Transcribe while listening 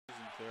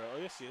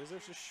yes, he is.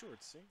 There's his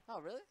shorts. See?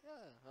 Oh, really? Yeah.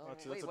 Oh,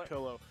 that's a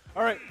pillow.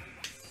 All right.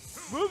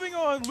 Moving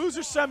on,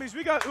 loser semis.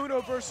 We got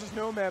Uno versus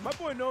Nomad. My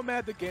boy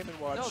Nomad, the Game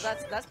 & Watch. No,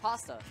 that's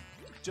Pasta.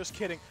 Just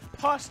kidding.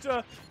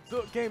 Pasta,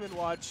 the Game &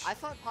 Watch. I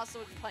thought Pasta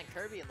would be playing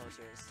Kirby in those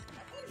years.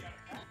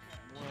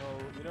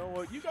 Well, you know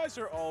what? You guys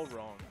are all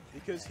wrong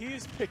because he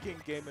is picking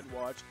Game &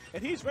 Watch,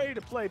 and he's ready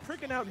to play,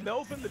 pricking out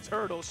Melvin the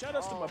Turtle. Shout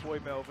outs to my boy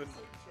Melvin.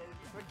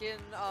 Freaking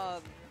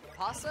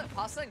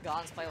Pasta and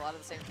Gons play a lot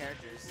of the same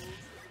characters.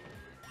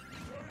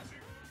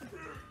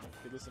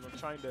 Okay, listen, I'm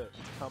trying to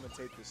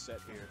commentate this set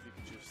here. If you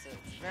can just.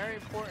 It's very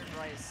important,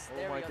 Rice. Oh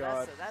there my we go.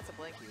 God. That's a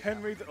blinky.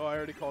 Henry, oh, I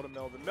already called him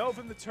Melvin.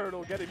 Melvin the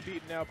Turtle getting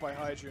beaten out by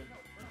Hydrant.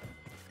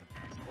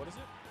 What is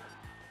it?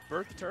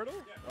 Bert the Turtle?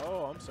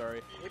 Oh, I'm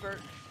sorry. Hey,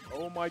 Bert.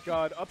 Oh my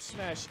God, up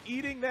smash,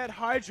 eating that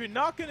Hydrant,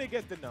 not gonna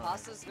get the 9.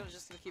 Pasta's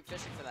just gonna keep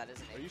fishing for that,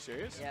 isn't he? Are you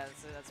serious? Yeah,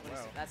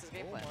 that's his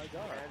game plan. Oh my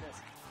God. There it is.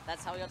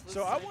 That's how he got to lose.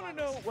 So I want to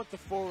know what the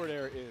forward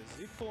air is.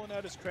 Is he pulling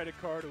out his credit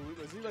card, or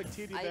is he like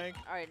TD Bank?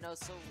 Alright, no,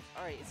 so,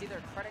 alright, it's either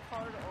a credit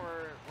card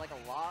or like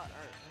a lot,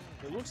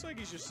 or... It looks like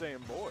he's just saying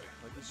boy.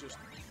 Like he's just,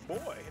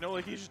 boy. You know,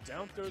 like he's just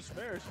down throws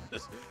fares.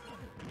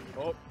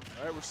 Oh, all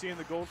right, we're seeing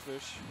the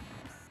goldfish.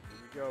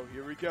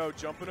 Here we go,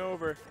 jumping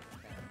over.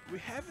 We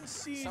haven't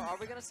seen... So are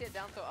we going to see a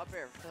down throw up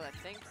air? Because I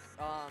think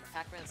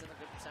Pac-Man's in a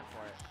good percent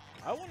for it.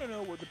 I want to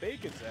know where the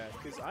bacon's at,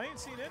 because I ain't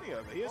seen any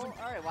of it. He hasn't.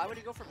 Alright, why would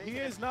he go for bacon? He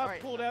has not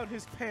pulled out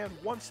his pan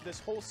once this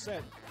whole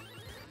set.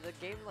 The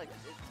game, like,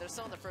 they're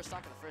still in the first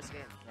stock in the first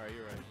game. Alright,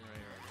 you're right.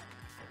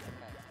 Okay.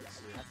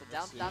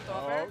 That's a down throw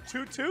up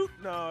air. Toot.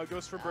 No, it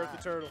goes for Bert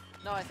the Turtle.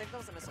 No, I think that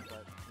was a missile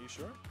flip. You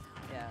sure?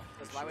 Yeah,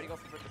 because why would he go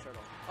for Bert the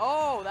Turtle?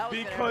 Oh, that was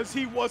because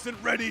he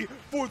wasn't ready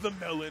for the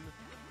melon.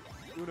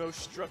 Uno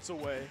struts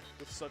away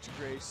with such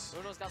grace.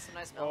 Uno's got some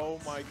nice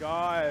melons. Oh my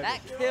God.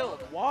 That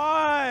killed.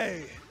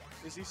 Why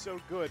is he so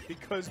good?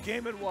 Because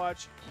Game &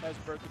 Watch has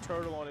Bert the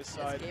Turtle on his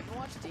side. Game &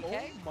 Watch DK?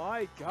 Oh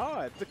my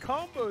God. The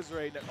combos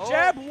right now. Oh.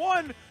 Jab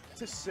 1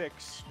 to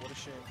 6. What a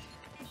shame.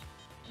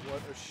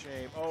 What a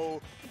shame.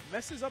 Oh,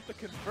 messes up the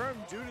confirm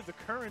due to the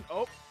current.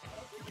 Oh.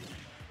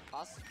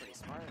 Pasta's pretty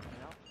smart, you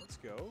know? Let's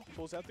go.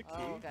 Pulls out the key.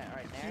 Oh, okay, all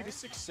right, Key to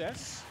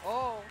success.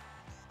 Oh.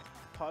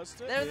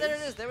 Pasta there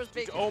it is. There was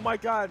bacon. Oh my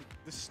God.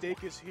 The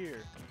steak is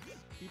here.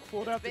 He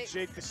pulled out the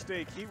Jake the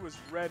steak. He was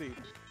ready.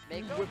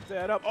 Whip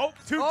that up. Oh,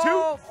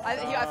 2-2. I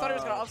thought he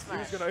was going to up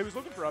smash. He was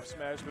looking for up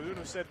smash, but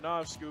Uno said,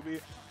 nah,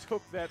 Scooby.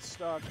 Took that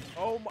stock.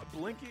 Oh, my,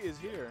 Blinky is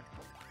here.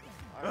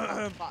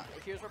 Right,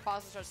 here's where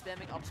Pasta starts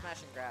spamming up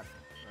smash and grab.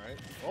 All right.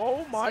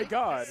 Oh my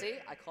God. See?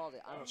 I called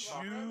it.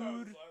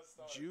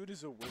 Jude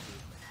is a wizard.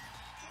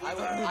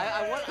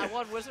 I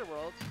won Wizard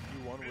World.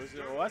 You won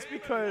Wizard. Well, that's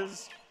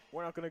because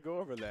we're not going to go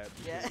over that.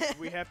 Yeah.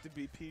 We have to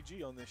be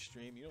PG on this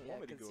stream. You don't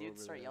want me to go over that. You'd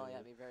start yelling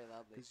at me very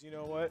loudly. Because you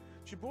know what?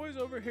 Your boy's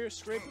over here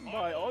scraping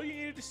by. All you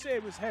needed to say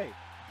was, hey,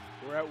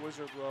 we're at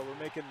Wizard World.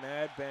 We're making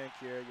mad bank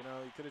here. You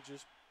know, you could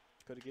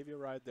have give you a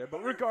ride there.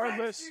 But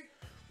regardless,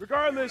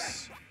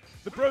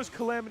 the Bros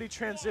Calamity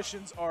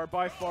transitions are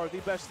by far the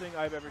best thing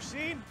I've ever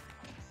seen.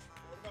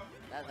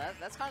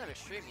 That's kind of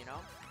extreme, you know?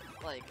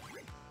 Like,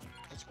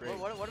 that's great.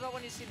 What about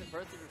when you see the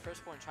birth of your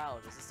firstborn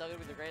child? Is it still going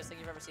to be the greatest thing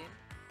you've ever seen?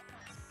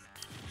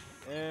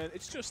 And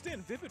it's just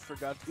in. Vivid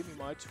forgot to give me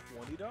my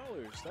 $20.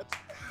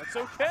 That's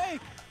okay.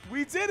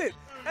 We did it.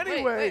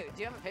 Anyway. Wait,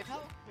 do you have a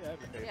PayPal? Yeah, I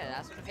have a PayPal. Yeah,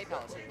 that's what the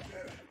PayPal is here.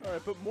 All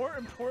right, but more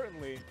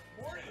importantly,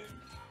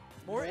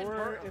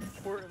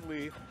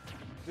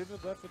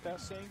 Vivid left without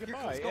saying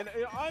goodbye. And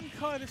I'm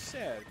kind of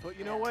sad, but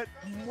you know what?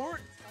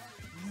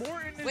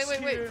 Morton is Wait.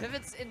 here.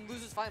 Vivid's in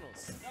Losers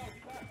Finals.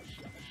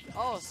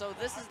 Oh, so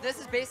this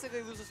is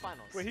basically Losers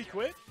Finals. Wait, he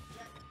quit?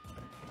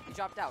 He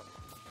dropped out.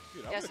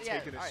 Dude, I would have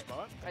taken his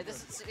spot. Alright,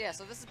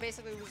 so this is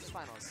basically Losers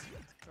Finals.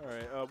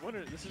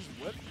 Alright, this is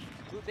what?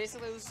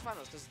 Basically Losers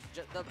Finals, because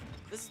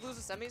this is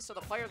Losers Semis, so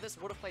the player of this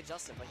would have played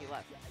Justin, but he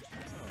left.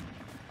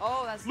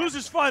 Oh, that's...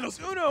 Losers Finals,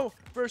 Uno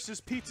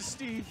versus Pizza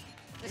Steve.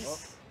 Oh,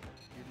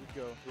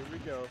 here we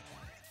go.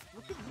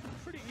 Looking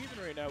pretty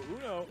even right now.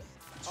 Uno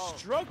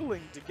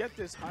struggling to get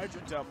this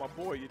hydrant out, my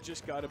boy. You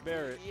just gotta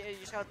bear it. Yeah, you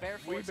just gotta bear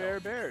for Wii Bear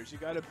B-airs. You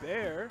gotta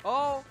bear.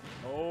 Oh!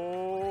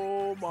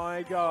 Oh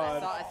my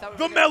God. I thought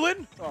the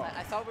melon!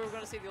 I thought we were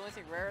gonna see the only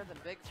thing rarer than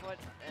Bigfoot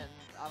and,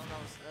 I don't know,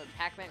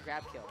 Pac-Man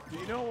grab kill.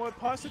 You know what?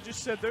 Pasta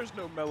just said there's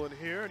no melon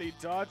here, and he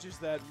dodges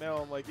that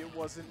melon like it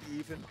wasn't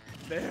even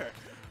there.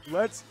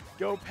 Let's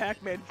go,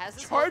 Pac-Man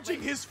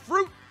charging his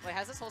fruit! Wait,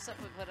 has this whole set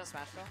been played on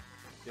Smash Bros?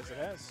 Yes, it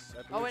has.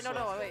 Oh, wait, no,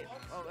 wait.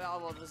 Oh,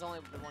 well, there's only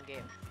been one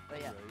game.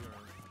 But yeah.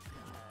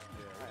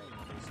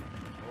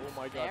 Oh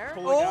my God, there?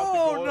 pulling out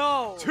the gold.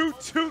 No!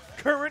 Two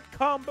current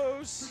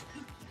combos.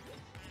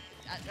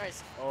 Right.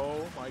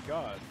 Oh my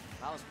God.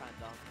 That was kind of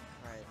dumb.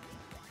 Alright.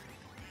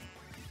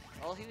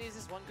 All he needs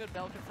is one good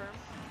bell confirm.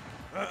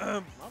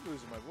 I'm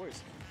losing my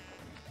voice.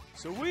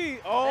 So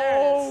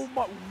oh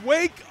my,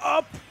 wake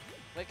up!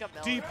 Wake up,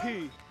 Melon.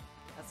 DP.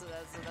 That's a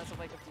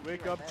wake up DP.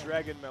 Wake up, there.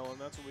 Dragon Melon.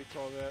 That's what we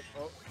call that.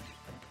 Oh,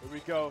 here we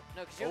go.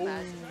 No, because you're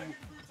mad.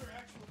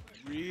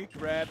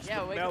 Re-grabs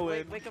the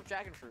melon. Wake up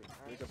Dragon Fruit.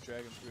 Wake up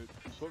Dragon Fruit.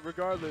 But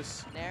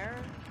regardless. Nair.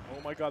 Oh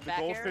Oh my god, the Back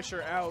air? goldfish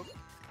are out.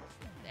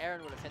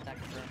 Aaron would have hit that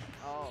confirm.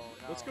 Oh,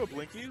 no. Let's go,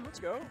 Blinky. Let's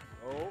go.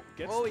 Oh,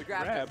 gets Oh, the he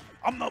grabbed grab. it.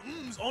 I'm the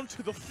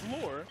onto the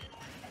floor.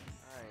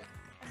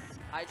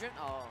 Alright. Hydrant?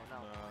 Oh, no.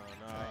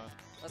 Nah.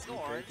 Let's go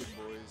Keep orange. baking,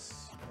 boys.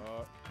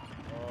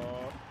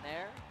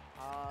 There.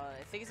 I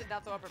think he's in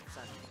down throw upper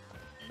percent.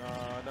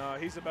 Nah.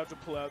 He's about to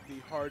pull out the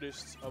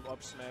hardest of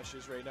up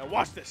smashes right now.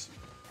 Watch this.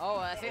 Oh,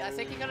 I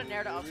think he got a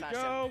nair to up Here smash we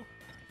him. go.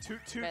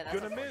 Toot, Man, that's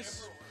gonna unfortunate.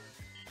 miss.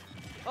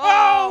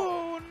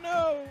 Oh! Oh,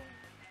 no.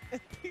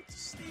 And Pizza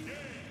Steve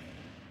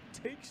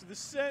takes the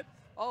set.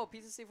 Oh,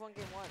 Pizza Steve won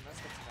game 1. That's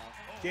good to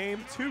know.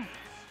 Game 2.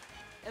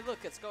 And look,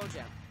 it's Go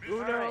Jam.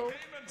 Uno. Alright.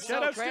 Shout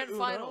So, outs grand to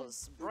Uno.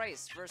 finals.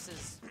 Bryce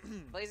versus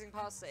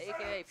BlazingPasta,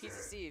 a.k.a.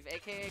 Pizza Steve,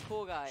 a.k.a.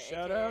 Cool Guy,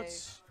 Shout a.k.a.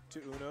 outs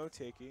to Uno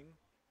taking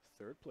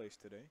 3rd place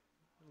today.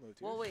 Hello,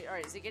 Well, wait,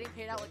 alright, is he getting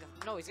paid out like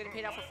a... No, he's getting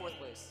paid out for 4th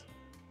place.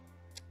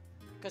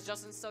 Because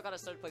Justin still got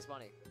his 3rd place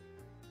money.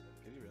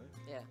 Did he really?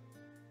 Yeah.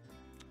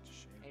 It's a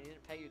shame. And he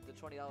didn't pay you the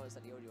 $20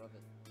 that he owed you of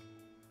it.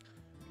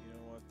 You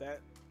know what?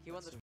 That He won the